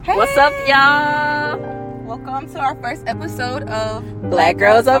Hey! What's up, y'all? Welcome to our first episode of Black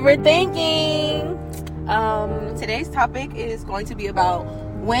Girls Overthinking. Today's topic is going to be about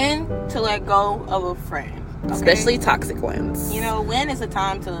when to let go of a friend. Okay? Especially toxic ones. You know, when is the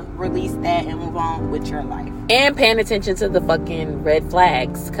time to release that and move on with your life? And paying attention to the fucking red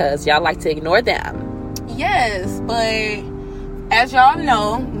flags, because y'all like to ignore them. Yes, but as y'all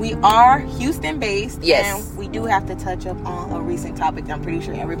know, we are Houston-based. Yes. And we do have to touch up on a recent topic that I'm pretty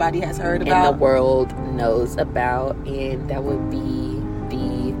sure everybody has heard about. And the world knows about, and that would be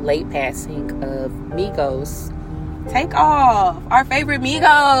the late passing of Migos. Takeoff, our favorite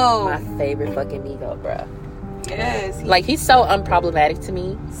Migo. My favorite fucking Migo, bruh. Yes. Like, he's so unproblematic to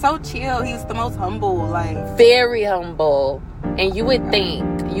me. So chill. He's the most humble, like... Very humble. And you would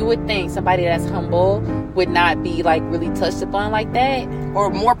think somebody that's humble would not be, like, really touched upon like that. Or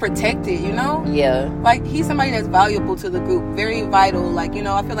more protected, you know? Yeah. Like, he's somebody that's valuable to the group. Very vital. Like, you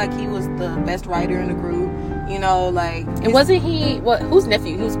know, I feel like he was the best writer in the group. You know, like... And wasn't he... whose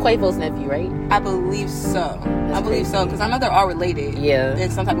nephew? He was Quavo's nephew, right? I believe so. That's believe so. Because I know they're all related. Yeah. In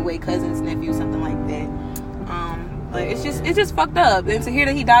some type of way. Cousins, nephews, something like that. But it's just fucked up. And to hear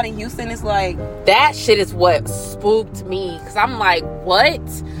that he died in Houston, it's like... That shit is what spooked me. Because I'm like, what?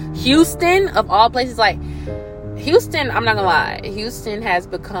 Houston, of all places, like... Houston, I'm not gonna lie. Houston has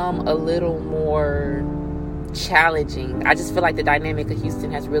become a little more challenging. I just feel like the dynamic of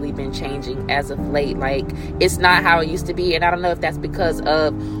Houston has really been changing as of late. Like, it's not how it used to be. And I don't know if that's because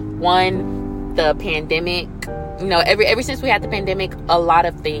of, one, the pandemic. You know, ever since we had the pandemic, a lot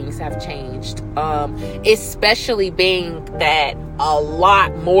of things have changed. Especially being that a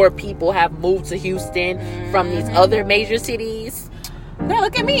lot more people have moved to Houston from these other major cities. Girl,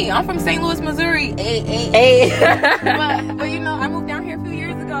 look at me. I'm from St. Louis, Missouri. Hey. but you know, I moved down here a few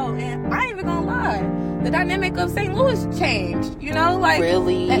years ago, and I ain't even gonna lie. The dynamic of St. Louis changed. You know, like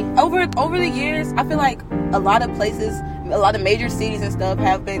Really? Over the years, I feel like a lot of places, a lot of major cities and stuff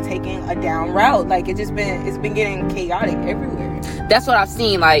have been taking a down route. Like it's been getting chaotic everywhere. That's what I've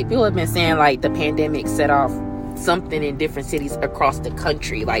seen. Like, people have been saying, like, the pandemic set off something in different cities across the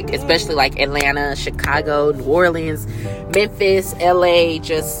country. Like, especially, like, Atlanta, Chicago, New Orleans, Memphis, LA,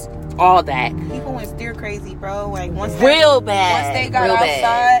 just all that. People went stir crazy, bro. Like, once bad. Once they got Real outside,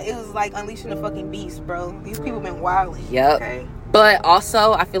 bad. it was like unleashing a fucking beast, bro. These people been wilding. Yep. Okay? But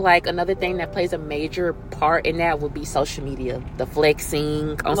also, I feel like another thing that plays a major part in that would be social media. The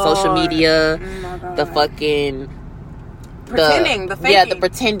flexing on social media. Oh my God. The fucking... Pretending, the faking. Yeah, the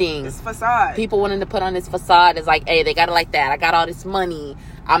pretending. This facade. People wanting to put on this facade is like, hey, they got it like that. I got all this money.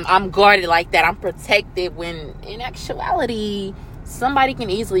 I'm guarded like that. I'm protected, when in actuality, somebody can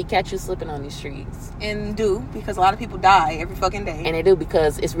easily catch you slipping on these streets. And do, because a lot of people die every fucking day. And they do,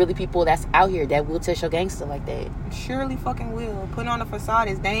 because it's really people that's out here that will test your gangster like that. Surely fucking will. Putting on a facade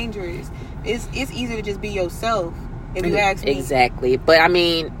is dangerous. It's easy to just be yourself, if you ask me. Exactly. But I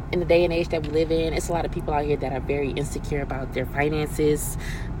mean, in the day and age that we live in, it's a lot of people out here that are very insecure about their finances,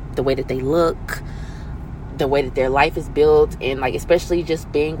 the way that they look, the way that their life is built, and like, especially just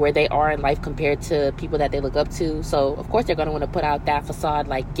being where they are in life compared to people that they look up to. So of course they're going to want to put out that facade,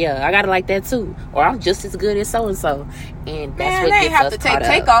 like, yeah, I got it like that too, or I'm just as good as so and so. And that's what they gets have us to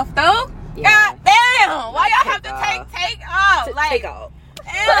take caught up. off though. Yeah. God damn, why y'all have to take off? Like, Take off.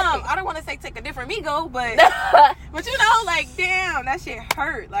 damn, I don't want to say take a different Migo, but you know, like, damn, that shit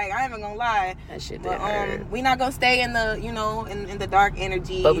hurt. Like, I ain't even gonna lie. That shit But did hurt. we not gonna stay in the, you know, in the dark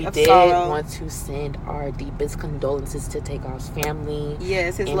energy But we of did sorrow. want to send our deepest condolences to Takeoff's family.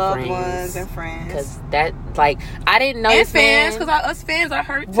 Yes, his and loved friends, ones and friends. Because that, like, I didn't know And this fans, man. because us fans are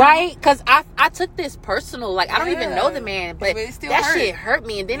hurt too. Right? Because I took this personal. Like, I don't even know Yeah. the man, but But it still that hurt. shit hurt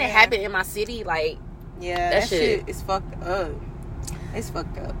me. And then it Yeah. happened in my city. Like, Yeah, that shit is fucked up. It's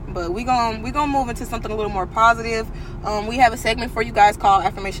fucked up. But we gonna move into something a little more positive. We have a segment for you guys called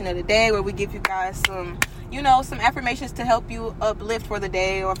Affirmation of the Day, where we give you guys some affirmations to help you uplift for the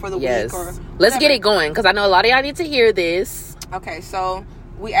day or for the yes. week. Or Let's whatever. get it going, because I know a lot of y'all need to hear this. Okay, so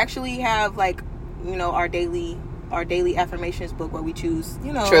we actually have, like, you know, our daily affirmations book where we choose,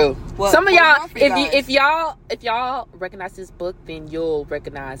 you know. True. Some of y'all, guys. if y'all recognize this book, then you'll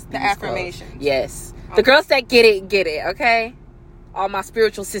recognize The these affirmations. quotes. Yes. Okay. The girls that get it, okay? All my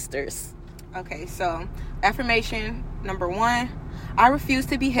spiritual sisters. Okay, so affirmation number 1: I refuse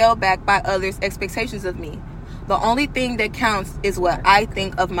to be held back by others' expectations of me. The only thing that counts is what I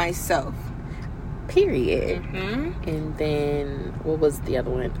think of myself. Period. Mm-hmm. And then, what was the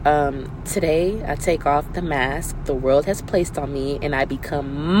other one? Today, I take off the mask the world has placed on me, and I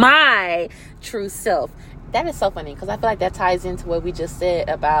become my true self. That is so funny, because I feel like that ties into what we just said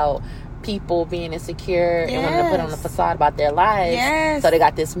about people being insecure and wanting to put on a Yes. facade about their lives. Yes. So they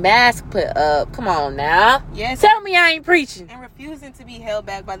got this mask put up. Come on now. Yes. Tell me I ain't preaching. And refusing to be held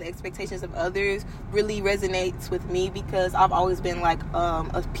back by the expectations of others really resonates with me, because I've always been like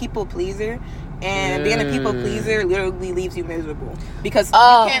a people pleaser, and being a people pleaser literally leaves you miserable, because you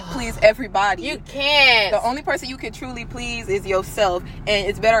can't please everybody. You can't. The only person you can truly please is yourself, and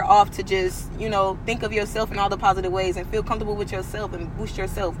it's better off to just, think of yourself in all the positive ways and feel comfortable with yourself and boost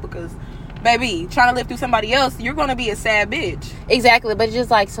yourself, because baby, trying to live through somebody else, you're gonna be a sad bitch. Exactly, but just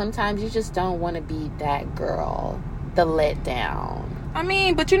like sometimes you just don't want to be that girl, the letdown. I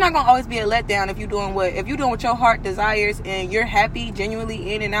mean, but you're not gonna always be a letdown if you're doing what your heart desires and you're happy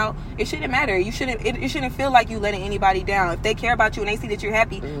genuinely in and out. It shouldn't matter. It shouldn't feel like you letting anybody down. If they care about you and they see that you're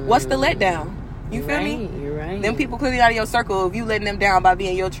happy, what's the letdown? You feel me? You're right. Them people clearly out of your circle if you letting them down by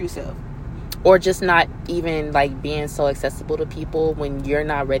being your true self. Or just not even like being so accessible to people when you're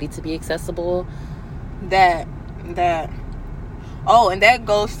not ready to be accessible. That. Oh, and that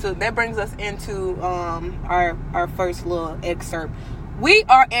brings us into our first little excerpt. We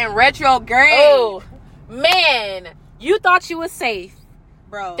are in retrograde. Oh man, you thought you was safe.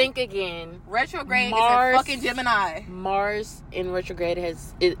 Bro, Think again. retrograde Mars- is in fucking Gemini. Mars in retrograde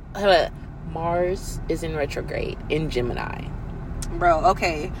Mars is in retrograde in Gemini. Bro,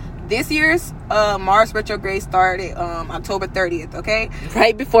 okay. This year's Mars retrograde started October 30th, okay?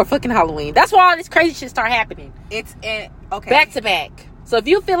 Right before fucking Halloween. That's why all this crazy shit start happening. It's in okay. Back to back. So if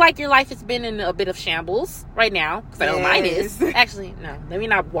you feel like your life has been in a bit of shambles right now, because I know mine is. Yes. Actually, no. Let me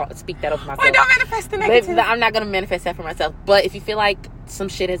not speak that over myself. Wait, don't manifest the negative. I'm not going to manifest that for myself. But if you feel like some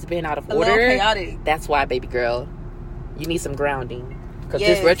shit has been out of A little order, chaotic. that's why, baby girl, you need some grounding. Because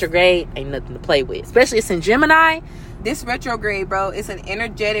Yes. this retrograde ain't nothing to play with. Especially it's in Gemini. This retrograde, bro, is an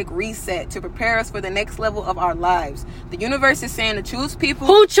energetic reset to prepare us for the next level of our lives. The universe is saying to choose people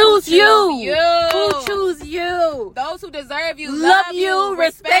Who choose you? Who Who choose you? Those who deserve you, Love you,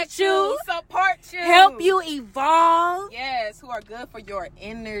 respect you, support you, Help you evolve. Yes, who are good for your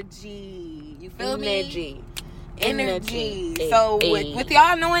energy. You feel me? Energy. Ay, So ay. with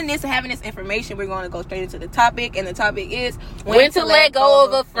y'all knowing this and having this information, we're going to go straight into the topic, and the topic is When to let go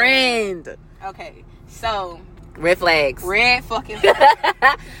of a friend. Okay, so Red flags. red fucking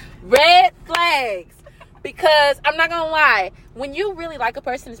Red flags. Because I'm not gonna lie, when you really like a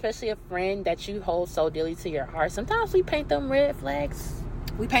person, especially a friend that you hold so dearly to your heart, sometimes we paint them red flags.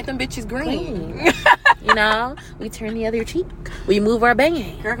 we paint them bitches green. You know, we turn the other cheek. We move our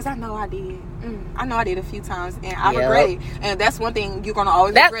bang. Girl, because I know I did. I know I did a few times, and I Yep. regret it. And that's one thing you're gonna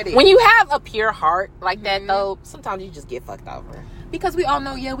always That regret it. when you have a pure heart like that, though, sometimes you just get fucked over. Because we all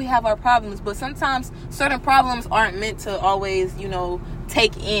know, yeah, we have our problems, but sometimes certain problems aren't meant to always,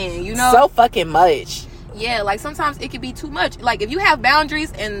 take in. So fucking much. Yeah, like sometimes it could be too much. Like if you have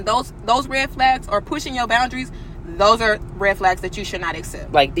boundaries and those red flags are pushing your boundaries, those are red flags that you should not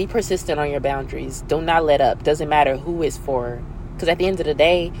accept. Like, be persistent on your boundaries. Do not let up. Doesn't matter who it's for. Because at the end of the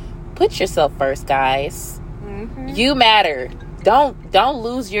day, put yourself first, guys. Mm-hmm. You matter. Don't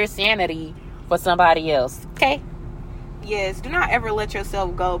lose your sanity for somebody else. Okay? Yes, do not ever let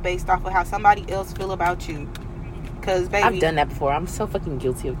yourself go based off of how somebody else feel about you. Because, baby, I've done that before. I'm so fucking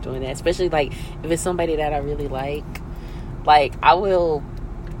guilty of doing that. Especially, like, if it's somebody that I really like. Like, I will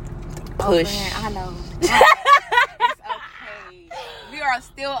push. Man, I know. It's okay. We are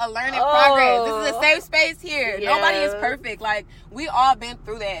still a learning progress. This is a safe space here. Yeah. Nobody is perfect. Like, we all been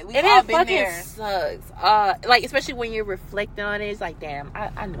through that. We've And all it been fucking there. sucks. Like, especially when you're reflecting on it, it's like, damn,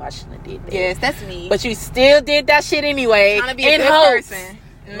 I knew I shouldn't have did that. Yes, that's me. But you still did that shit anyway. Trying to be a in good hopes. person.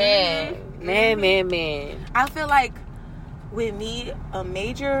 Man. I feel like with me, one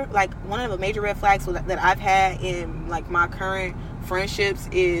of the major red flags that I've had in like my current friendships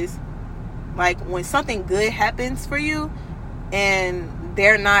is like when something good happens for you and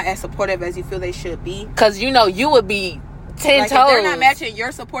they're not as supportive as you feel they should be. Because you would be 10 Like toes. if they're not matching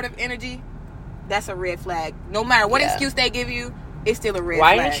your supportive energy, that's a red flag. No matter what excuse they give you, it's still a red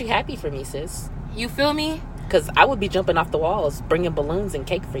Why flag. aren't you happy for me, sis? You feel me? Because I would be jumping off the walls, bringing balloons and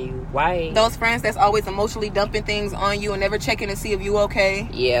cake for you. Why? Those friends that's always emotionally dumping things on you and never checking to see if you okay.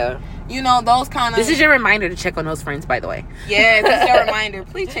 Yeah. Those kind of... This is your reminder to check on those friends, by the way. Yeah, this is your reminder.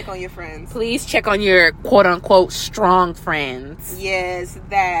 Please check on your friends. Please check on your quote-unquote strong friends. Yes,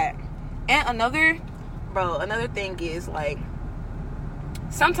 that. And another thing is, like,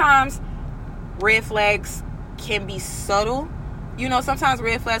 sometimes red flags can be subtle. Sometimes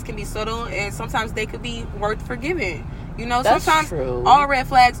red flags can be subtle, and sometimes they could be worth forgiving. That's sometimes true. all red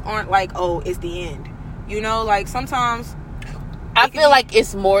flags aren't like, oh, it's the end. Like, sometimes... I feel like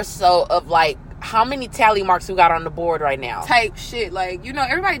it's more so of, like, how many tally marks we got on the board right now? Type shit. Like, you know,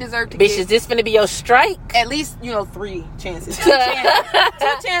 everybody deserves to Bitch, get is this finna be your strike? at least, you know, 3 chances. 2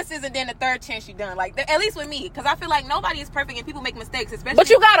 chances, and then the third chance you done. Like, at least with me. Because I feel like nobody is perfect and people make mistakes, especially. But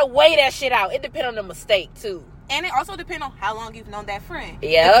you gotta weigh that shit out. It depends on the mistake, too. And it also depends on how long you've known that friend.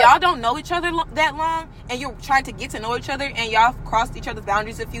 Yeah. If y'all don't know each other that long, and you're trying to get to know each other, and y'all crossed each other's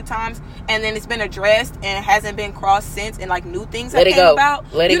boundaries a few times, and then it's been addressed and hasn't been crossed since, and like new things have came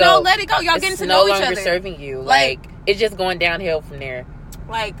about. Let it go. Let it go. Y'all getting to know each other. It's no longer serving you. Like, it's just going downhill from there.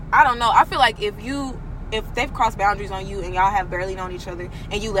 Like, I don't know. I feel like if they've crossed boundaries on you and y'all have barely known each other,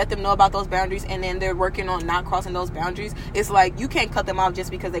 and you let them know about those boundaries, and then they're working on not crossing those boundaries, it's like you can't cut them off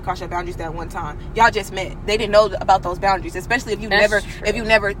just because they crossed your boundaries that one time. Y'all just met. They didn't know about those boundaries, especially if you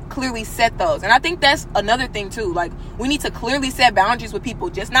never clearly set those. And I think that's another thing too. Like, we need to clearly set boundaries with people,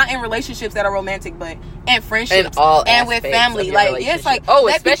 just not in relationships that are romantic, but in friendships and with family. Like, yes, like,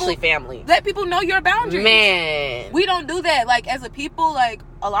 especially family. Let people know your boundaries. Man, we don't do that. Like, as a people, like,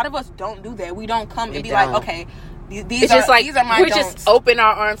 a lot of us don't do that. We don't come and be like, okay, these are my we're don'ts. just open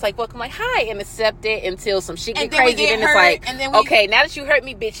our arms, like, welcome, like, hi, and accept it until some shit get crazy. Then it's like, okay, now that you hurt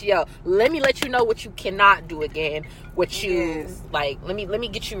me, bitch, let me let you know what you cannot do again. What you like? Let me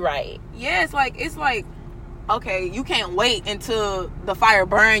get you right. Yeah, it's like, okay, you can't wait until the fire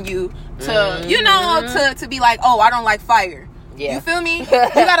burn you to to be like, oh, I don't like fire. Yeah. You feel me? You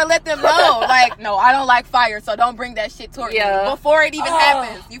gotta let them know, like, no, I don't like fire, so don't bring that shit toward me before it even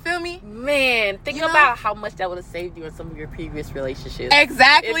happens. You feel me? Man, think about how much that would have saved you in some of your previous relationships.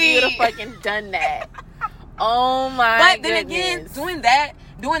 Exactly. If you would have fucking done that. Oh my goodness. But then again,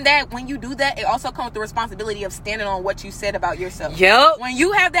 doing that, when you do that, it also comes with the responsibility of standing on what you said about yourself. Yep. When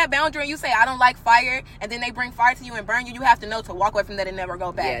you have that boundary and you say, I don't like fire, and then they bring fire to you and burn you, you have to know to walk away from that and never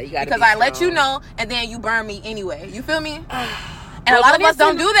go back. Yeah, you gotta because I let you know, and then you burn me anyway. You feel me? And a lot of us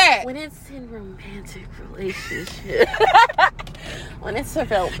don't do that. When it's in romantic relationship. When it's a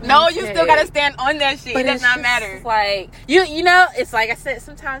romantic. No, you still gotta stand on that shit. It does not matter. Like, you know, it's like I said,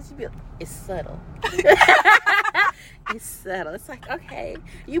 sometimes it's subtle. It's subtle. It's like, okay,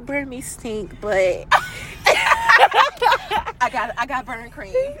 you burn me stink, but I got burn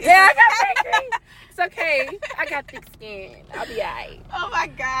cream. Yeah, I got burn cream. It's okay. I got thick skin. I'll be alright. Oh my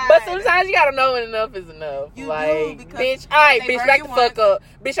god. But sometimes you gotta know when enough is enough. You like, do, bitch, alright, bitch, back the fuck up.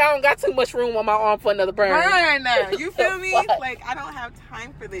 Bitch, I don't got too much room on my arm for another burn. Right now. You feel me? Like, I don't have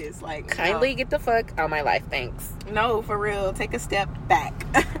time for this. Like, kindly get the fuck out of my life, thanks. No, for real. Take a step back.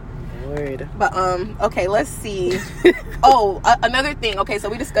 Word. But okay, let's see. Another thing. Okay, so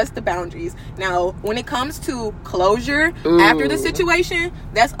we discussed the boundaries. Now, when it comes to closure after the situation,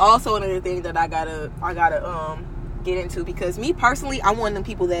 that's also another thing that I gotta get into, because me personally, I'm one of them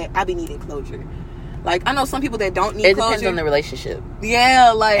people that I be needing closure. Like, I know some people that don't need closure. It depends on the relationship.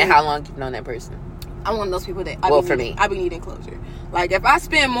 Yeah, like, and how long you've known that person. I'm one of those people that I be needing closure. Like, if I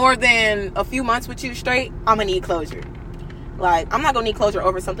spend more than a few months with you straight, I'm gonna need closure. Like, I'm not gonna need closure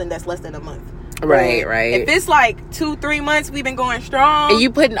over something that's less than a month. Right. If it's like 2-3 months, we've been going strong, and you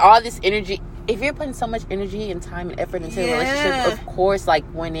putting all this energy, if you're putting so much energy and time and effort into a relationship, of course, like,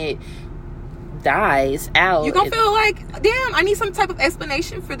 when it dies out, you're gonna feel like, damn, I need some type of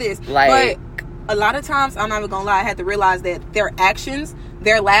explanation for this. Like, but a lot of times, I'm not even gonna lie, I had to realize that their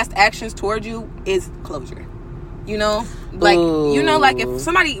last actions towards you is closure. You know, like, you know, like, if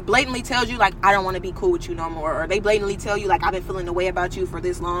somebody blatantly tells you, like, I don't want to be cool with you no more, or they blatantly tell you, like, I've been feeling the way about you for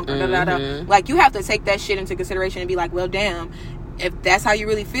this long, or like, you have to take that shit into consideration and be like, well, damn, if that's how you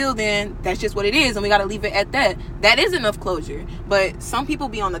really feel, then that's just what it is, and we got to leave it at that. That is enough closure. But some people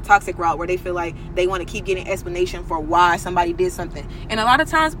be on the toxic route where they feel like they want to keep getting explanation for why somebody did something, and a lot of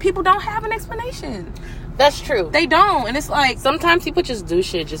times people don't have an explanation. That's true. They don't. And it's like, sometimes people just do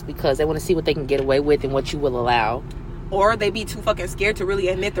shit just because they want to see what they can get away with and what you will allow. Or they be too fucking scared to really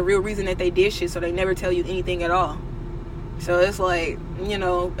admit the real reason that they did shit, so they never tell you anything at all. So it's like, you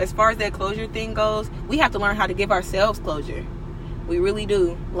know, as far as that closure thing goes, we have to learn how to give ourselves closure. We really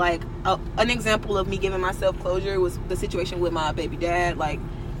do. Like, an example of me giving myself closure was the situation with my baby dad. Like,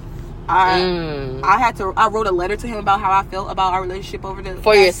 I wrote a letter to him about how I felt about our relationship over the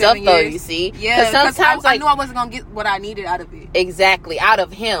for yourself though, you see. Yeah, because sometimes I knew I wasn't gonna get what I needed out of it. Exactly, out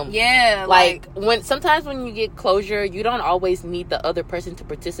of him. Yeah, like sometimes when you get closure, you don't always need the other person to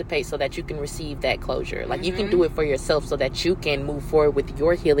participate so that you can receive that closure. Like, you can do it for yourself so that you can move forward with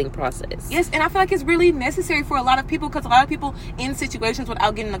your healing process. Yes, and I feel like it's really necessary for a lot of people, because a lot of people in situations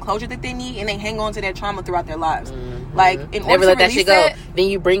without getting the closure that they need, and they hang on to that trauma throughout their lives. Like, in order never let to that shit go. Then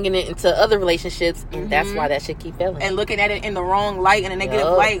you bringing it into other relationships, and that's why that shit keep failing. And looking at it in the wrong light, in a negative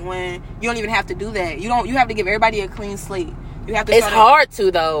light, when you don't even have to do that. You have to give everybody a clean slate. You have to. It's hard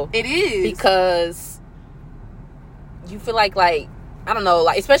to though. It is because you feel like I don't know,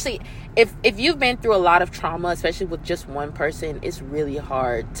 like especially if you've been through a lot of trauma, especially with just one person, it's really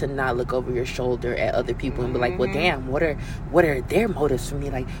hard to not look over your shoulder at other people and be like, well, damn, what are their motives for me?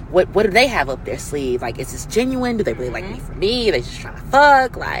 Like, what do they have up their sleeve? Like, is this genuine? Do they really like me for me? Are they just trying to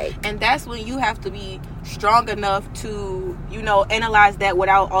fuck? Like, and that's when you have to be strong enough to, analyze that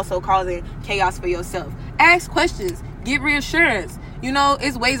without also causing chaos for yourself. Ask questions. Get reassurance.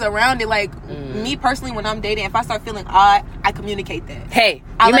 It's ways around it. Like, me personally, when I'm dating, if I start feeling odd, I communicate that. Hey,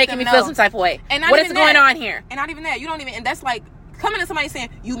 you're making me feel some type of way. And what is going on here? And not even that. You don't even, and that's like coming to somebody saying,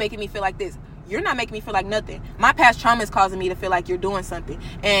 you making me feel like this. You're not making me feel like nothing. My past trauma is causing me to feel like you're doing something.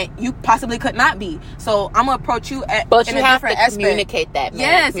 And you possibly could not be. So I'm going to approach you but you have to communicate that, man.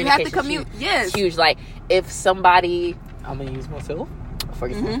 Yes, you have to communicate. Yes. It's huge. Like, if somebody, I'm going to use myself, for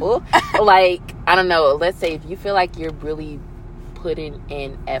example. Like, I don't know. Let's say if you feel like you're really putting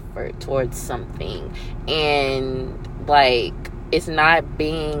in effort towards something and like it's not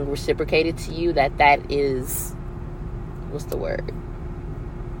being reciprocated to you, that is, what's the word,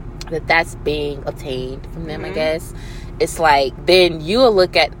 that's being obtained from them, I guess. It's like, then I'll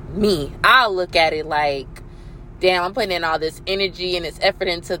look at it like, damn, I'm putting in all this energy and this effort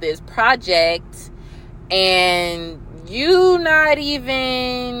into this project and you not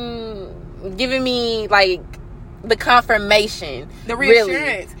even giving me like the confirmation, the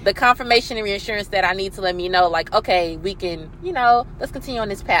reassurance, really, the confirmation and reassurance that I need to let me know, like, okay, we can, let's continue on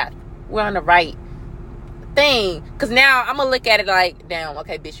this path. We're on the right thing. Because now I'm gonna look at it like, damn,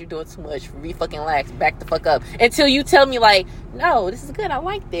 okay, bitch, you're doing too much. Fucking relax, back the fuck up. Until you tell me like, no, this is good, I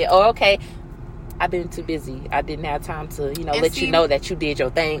liked it. Or okay, I've been too busy. I didn't have time to, let you know that you did your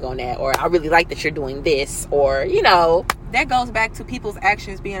thing on that. Or I really like that you're doing this. Or, That goes back to people's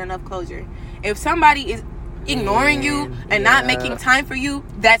actions being enough closure. If somebody is ignoring you and not making time for you,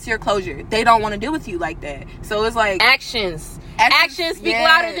 that's your closure. They don't want to deal with you like that. So it's like actions speak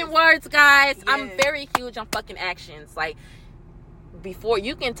louder than words, guys. I'm very huge on fucking actions. Like, before,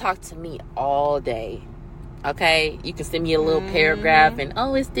 you can talk to me all day, okay, you can send me a little paragraph and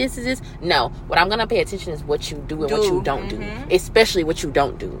it's this is this. No, what I'm gonna pay attention is what you do and what you don't do, especially what you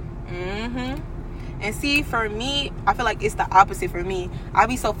don't do. And see, for me, I feel like it's the opposite for me. I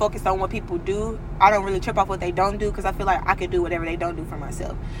be so focused on what people do, I don't really trip off what they don't do, because I feel like I can do whatever they don't do for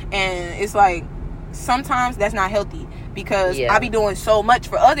myself. And it's like, sometimes that's not healthy, because I be doing so much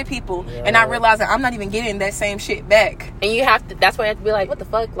for other people and I realize that I'm not even getting that same shit back. And you have to, that's why you have to be like, what the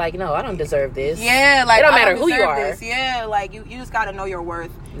fuck? Like, no, I don't deserve this. Yeah, like, it don't matter who you are. This. Yeah, like, you just gotta know your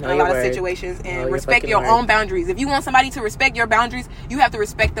worth in a lot of situations and respect your own boundaries. If you want somebody to respect your boundaries, you have to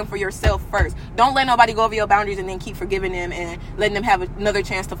respect them for yourself first. Don't let nobody go over your boundaries and then keep forgiving them and letting them have another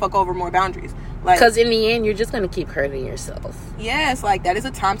chance to fuck over more boundaries. Like, because in the end, you're just gonna keep hurting yourself. Yes, like, that is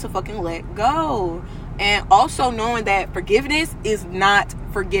a time to fucking let go. And also knowing that forgiveness is not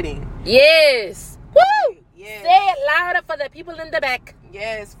forgetting. Yes. Woo! Yes. Say it louder for the people in the back.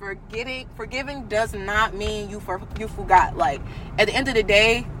 Yes, forgiving does not mean you forgot. Like, at the end of the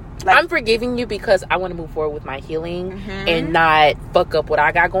day, like, I'm forgiving you because I want to move forward with my healing and not fuck up what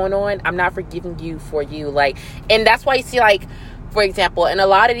I got going on. I'm not forgiving you for you. Like, and that's why you see, like, for example, in a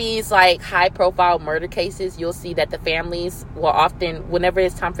lot of these like high profile murder cases, you'll see that the families will often, whenever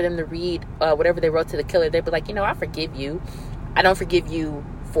it's time for them to read whatever they wrote to the killer, they'll be like, I forgive you. I don't forgive you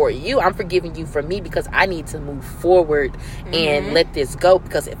for you. I'm forgiving you for me because I need to move forward and let this go,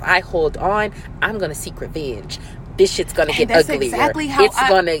 because if I hold on, I'm gonna seek revenge. This shit's gonna get uglier. Exactly how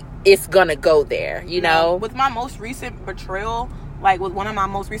it's gonna go there, you know? With my most recent betrayal, like with one of my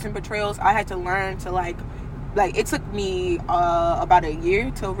most recent betrayals, I had to learn to like it took me about a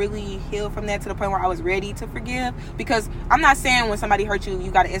year to really heal from that, to the point where I was ready to forgive. Because I'm not saying when somebody hurts you, you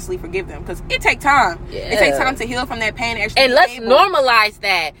got to instantly forgive them, because it takes time. It takes time to heal from that pain. And let's normalize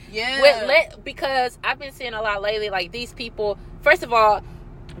that. Yeah. Because I've been seeing a lot lately, like, these people, first of all,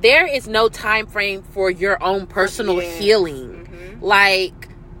 there is no time frame for your own personal healing. Like,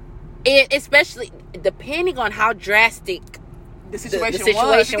 especially depending on how drastic the situation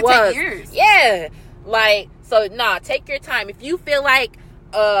was. Take years. Yeah. Like, so take your time. If you feel like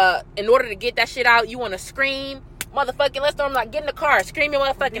in order to get that shit out, you want to scream, motherfucking, let's get in the car, scream your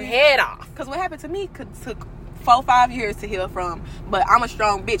motherfucking head off. Because what happened to me took 4-5 years to heal from, but I'm a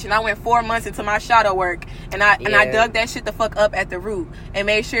strong bitch, and I went 4 months into my shadow work, and I dug that shit the fuck up at the root and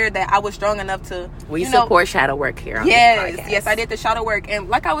made sure that I was strong enough to. We support shadow work here on this podcast. Yes, I did the shadow work, and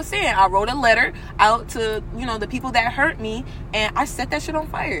like I was saying, I wrote a letter out to the people that hurt me, and I set that shit on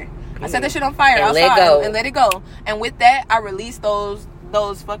fire. I set that shit on fire. And let it go. And let it go. And with that, I released those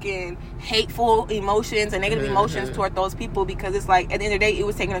those fucking hateful emotions and negative emotions toward those people, because it's like, at the end of the day, it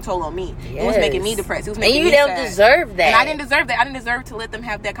was taking a toll on me. It was making me depressed. It was making me sad. And you don't deserve that. And I didn't deserve that. I didn't deserve to let them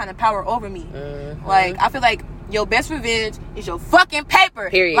have that kind of power over me. Like, I feel like your best revenge is your fucking paper.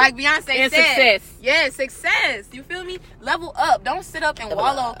 Period. Like Beyonce said. Success. Yeah, success. You feel me? Level up. Don't sit up and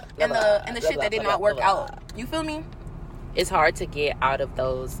wallow in the shit that did not work out. You feel me? It's hard to get out of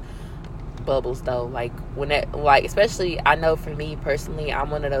those bubbles though. Like especially, I know for me personally, I'm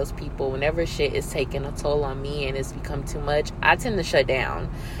one of those people, whenever shit is taking a toll on me and it's become too much, I tend to shut down.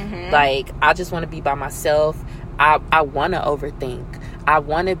 Like, I just want to be by myself. I want to overthink. I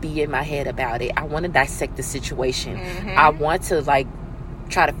want to be in my head about it. I want to dissect the situation. I want to like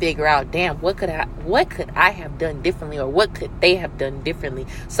try to figure out, damn, what could I have done differently, or what could they have done differently,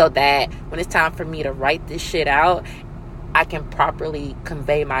 so that when it's time for me to write this shit out, I can properly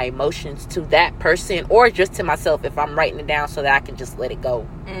convey my emotions to that person, or just to myself if I'm writing it down, so that I can just let it go.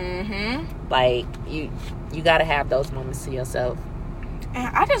 Like, you gotta have those moments to yourself.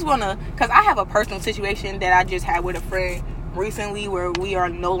 And I just wanna, because I have a personal situation that I just had with a friend recently where we are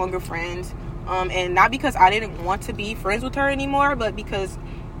no longer friends, and not because I didn't want to be friends with her anymore, but because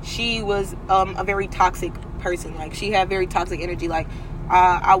she was a very toxic person. Like, she had very toxic energy. Like,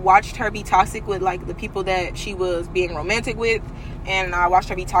 I watched her be toxic with like the people that she was being romantic with, and I watched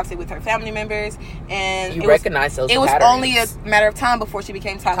her be toxic with her family members. And you recognize those patterns. It was only a matter of time before she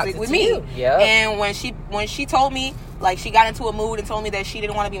became toxic with me. Yeah. And when she told me, like, she got into a mood and told me that she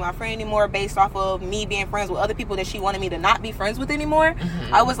didn't want to be my friend anymore based off of me being friends with other people that she wanted me to not be friends with anymore.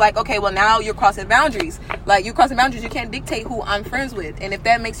 I was like, okay, well, now you're crossing boundaries. Like, you're crossing boundaries. You can't dictate who I'm friends with. And if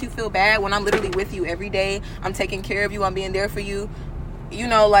that makes you feel bad when I'm literally with you every day, I'm taking care of you, I'm being there for you, you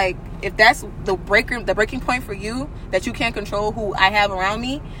know, like, if that's the breaking point for you, that you can't control who I have around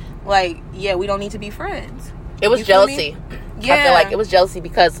me, like, yeah, we don't need to be friends. It was jealousy. Yeah. I feel like it was jealousy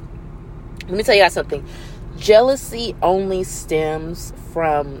because, let me tell you guys something. Jealousy only stems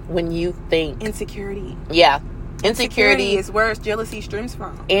from when you think... Insecurity. Yeah. Insecurity is where jealousy stems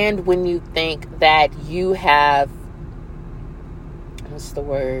from. And when you think that you have... What's the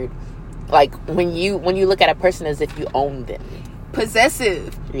word? Like, when you look at a person as if you own them.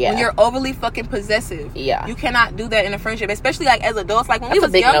 Possessive. Yeah. When you're overly fucking possessive. Yeah. You cannot do that in a friendship, especially like as adults. Like, when That's we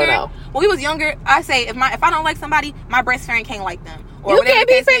was younger, no-no. when we was younger, I say if I don't like somebody, my best friend can't like them. Or you can't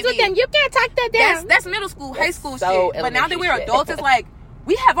be friends with them. You can't talk that down. That's middle school, high school so shit. But now that we're adults, it's like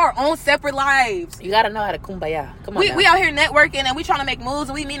we have our own separate lives. You gotta know how to kumbaya. Come on. We out here networking and we trying to make moves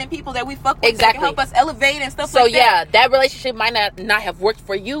and we meeting people that we fuck with that can help us elevate and stuff like that. So yeah, that relationship might not have worked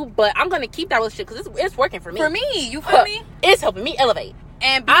for you, but I'm gonna keep that relationship because it's working for me. For me, you feel me? It's helping me elevate.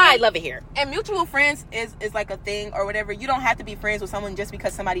 And I love it here. And mutual friends is like a thing or whatever. You don't have to be friends with someone just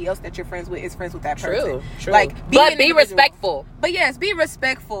because somebody else that you're friends with is friends with that person. True. Like, be respectful. But yes, be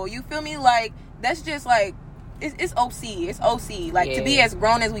respectful. You feel me? Like, that's just like, it's OC. It's OC. Like, to be as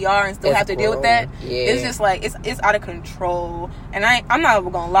grown as we are and still have to deal with that, it's just like, it's out of control. And I'm not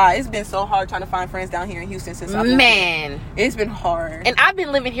even gonna lie, it's been so hard trying to find friends down here in Houston since I've moved here. It's been hard. And I've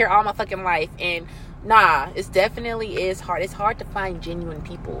been living here all my fucking life, and it definitely is hard. It's hard to find genuine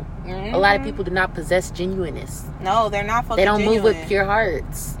people. A lot of people do not possess genuineness. No, they're not fucking genuine. They don't genuine. move with pure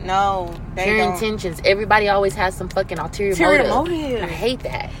hearts. No, they pure don't. Intentions. Everybody always has some fucking ulterior motive. I hate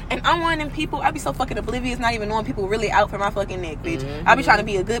that. And I'm one of them people, I be so fucking oblivious, not even knowing people really out for my fucking neck, bitch. I be trying to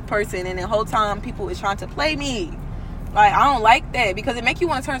be a good person, and the whole time people is trying to play me. Like, I don't like that because it make you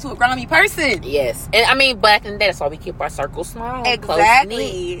want to turn into a grimy person. Yes. And I mean, back in the day, that's why we keep our circle small.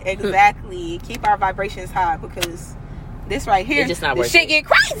 Exactly. Keep our vibrations high, because this right here, it's just not worth shit get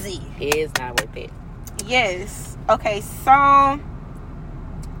crazy. It is not worth it. Yes. Okay, so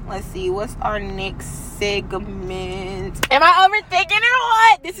let's see. What's our next segment? Am I overthinking it or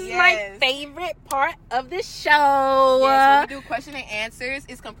what? This is my favorite part of the show. Yes, we do question and answers.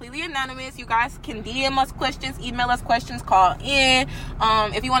 It's completely anonymous. You guys can DM us questions, email us questions, call in.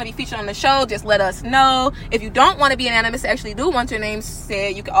 If you want to be featured on the show, just let us know. If you don't want to be anonymous, actually do want your name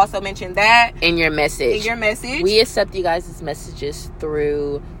said, you can also mention that in your message. We accept you guys' messages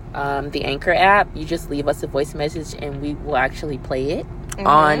through the Anchor app. You just leave us a voice message and we will actually play it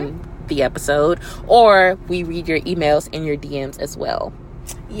on the episode, or we read your emails and your DMs as well.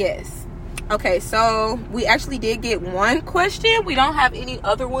 Yes. Okay, so we actually did get one question. We don't have any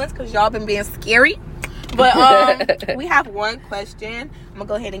other ones because y'all been being scary, but we have one question. I'm gonna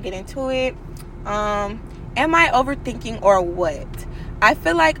go ahead and get into it. Am I overthinking or what? I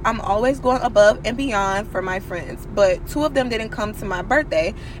feel like I'm always going above and beyond for my friends, but 2 of them didn't come to my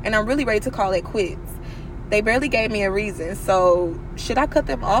birthday and I'm really ready to call it quits. They barely gave me a reason, so should I cut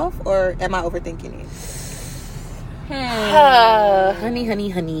them off or am I overthinking it?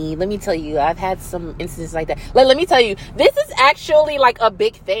 Honey. Let me tell you, I've had some instances like that. Let me tell you, this is actually like a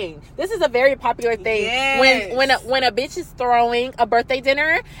big thing. This is a very popular thing. Yes. When a bitch is throwing a birthday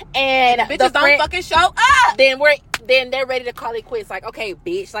dinner and bitches don't fucking show up, then they're ready to call it quits. Like, okay,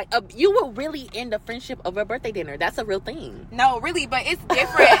 bitch, like you will really end a friendship over a birthday dinner. That's a real thing. No, really, but it's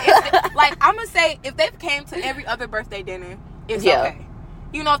different. Like, I'm gonna say, if they've came to every other birthday dinner, it's okay.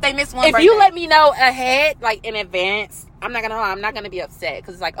 You know, if they miss one if birthday. you let me know ahead, like in advance, I'm not gonna lie, I'm not gonna be upset,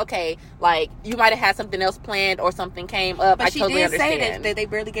 because it's like, okay, like you might have had something else planned or something came up. But I totally understand. She did say that they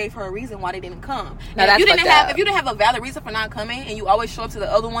barely gave her a reason why they didn't come. No, that's if you didn't have a valid reason for not coming, and you always show up to the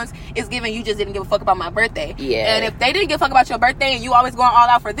other ones, it's given you just didn't give a fuck about my birthday. Yeah. And if they didn't give a fuck about your birthday, and you always going all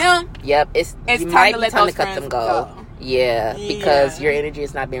out for them, yep, it's time to let those cut them go. Yeah, because your energy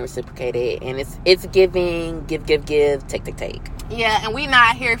is not being reciprocated, and it's giving, give, take. Yeah, and we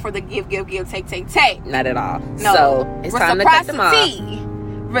not here for the give, take. Not at all. No. So it's time to cut them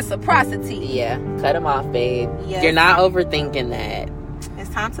off. Reciprocity. Yeah, cut them off, babe. Yes. You're not overthinking that.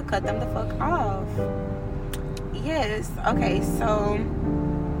 It's time to cut them the fuck off. Yes. Okay, so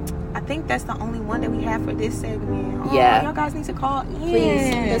I think that's the only one that we have for this segment. Yeah. Y'all guys need to call in. Please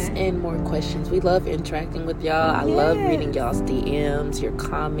send us in more questions. We love interacting with y'all. I love reading y'all's DMs, your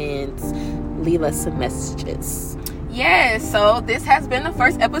comments. Leave us some messages. Yes, so this has been the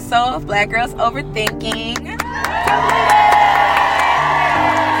first episode of Black Girls Overthinking.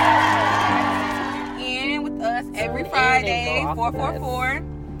 In with us every Friday, 444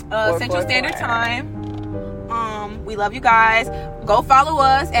 Central Standard Time. We love you guys. Go follow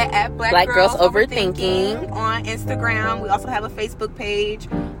us at Black Girls Overthinking on Instagram. We also have a Facebook page.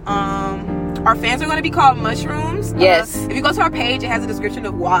 Our fans are going to be called Mushrooms. Yes. If you go to our page, it has a description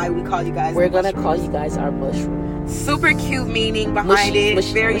of why we call you guys. We're going to call you guys our mushrooms. Super cute meaning behind it.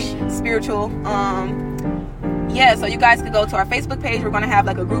 Very spiritual. Yeah, so you guys could go to our Facebook page. We're going to have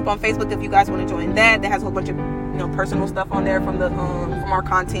like a group on Facebook if you guys want to join that. That has a whole bunch of personal stuff on there from the from our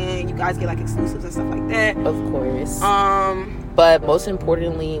content. You guys get like exclusives and stuff like that. Of course. But most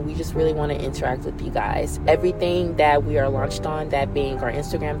importantly, we just really want to interact with you guys. Everything that we are launched on, that being our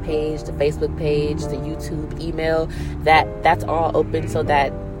Instagram page, the Facebook page, the YouTube, email, that's all open so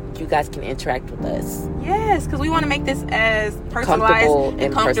that you guys can interact with us. Yes, because we want to make this as personalized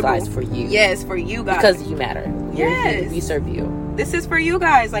and comfortable. Personalized for you. Yes, for you guys. Because you matter. Yes. We serve you. This is for you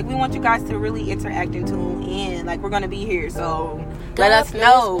guys. Like, we want you guys to really interact and tune in. Like, we're going to be here. So, let us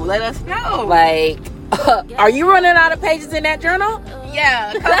know. Like, are you running out of pages in that journal?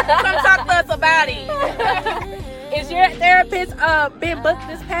 Yeah. Come talk to us about it. Is your therapist been booked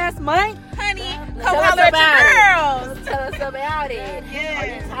this past month? Honey, come holler at your girls. Tell us about it. Yes. Are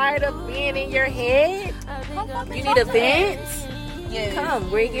you tired of being in your head? You need a vent? Yes.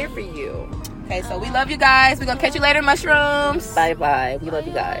 Come, we're here for you. Okay, so we love you guys. We're going to catch you later, mushrooms. Bye-bye. We love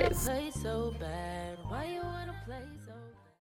you guys.